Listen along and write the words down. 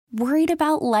Worried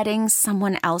about letting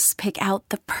someone else pick out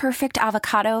the perfect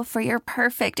avocado for your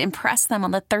perfect impress them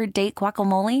on the third date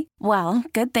guacamole? Well,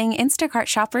 good thing Instacart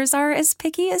shoppers are as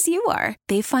picky as you are.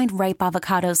 They find ripe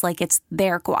avocados like it's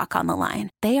their guac on the line.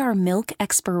 They are milk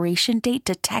expiration date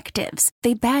detectives.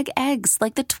 They bag eggs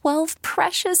like the 12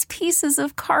 precious pieces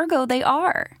of cargo they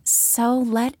are. So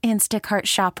let Instacart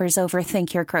shoppers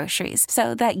overthink your groceries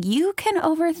so that you can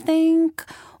overthink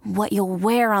what you'll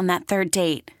wear on that third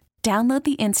date. Download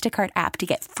the Instacart app to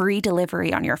get free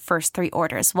delivery on your first 3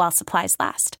 orders while supplies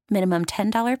last. Minimum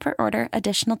 $10 per order.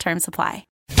 Additional terms apply.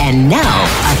 And now,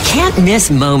 a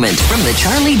can't-miss moment from The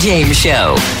Charlie James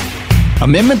Show.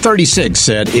 Amendment 36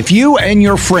 said, if you and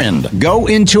your friend go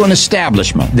into an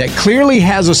establishment that clearly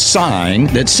has a sign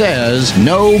that says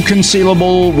no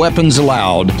concealable weapons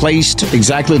allowed, placed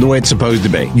exactly the way it's supposed to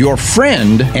be, your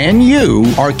friend and you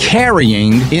are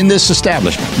carrying in this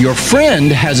establishment. Your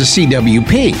friend has a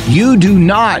CWP. You do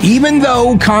not, even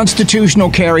though constitutional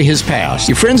carry has passed.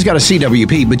 Your friend's got a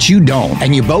CWP, but you don't.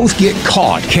 And you both get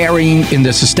caught carrying in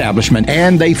this establishment,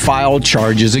 and they file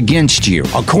charges against you.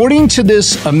 According to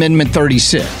this Amendment 36,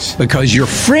 because your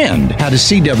friend had a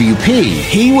CWP,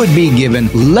 he would be given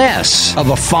less of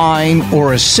a fine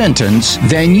or a sentence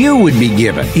than you would be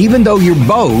given, even though you're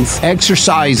both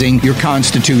exercising your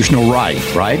constitutional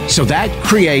right? So that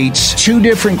creates 2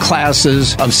 different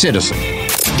classes of citizens.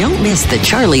 Don't miss The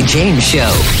Charlie James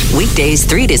Show. Weekdays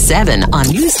 3 to 7 on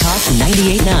News Talk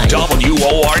 98.9.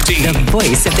 WORD. The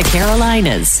voice of the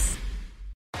Carolinas.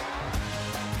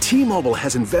 T-Mobile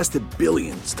has invested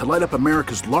billions to light up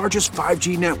America's largest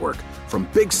 5G network, from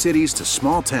big cities to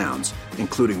small towns,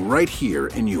 including right here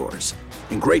in yours.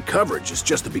 And great coverage is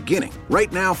just the beginning. Right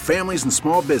now, families and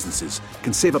small businesses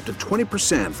can save up to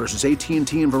 20% versus AT&T and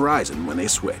Verizon when they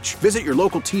switch. Visit your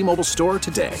local T-Mobile store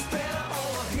today.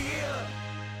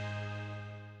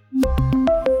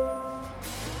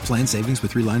 Plan savings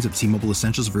with 3 lines of T-Mobile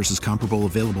Essentials versus comparable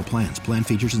available plans. Plan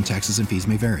features and taxes and fees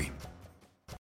may vary.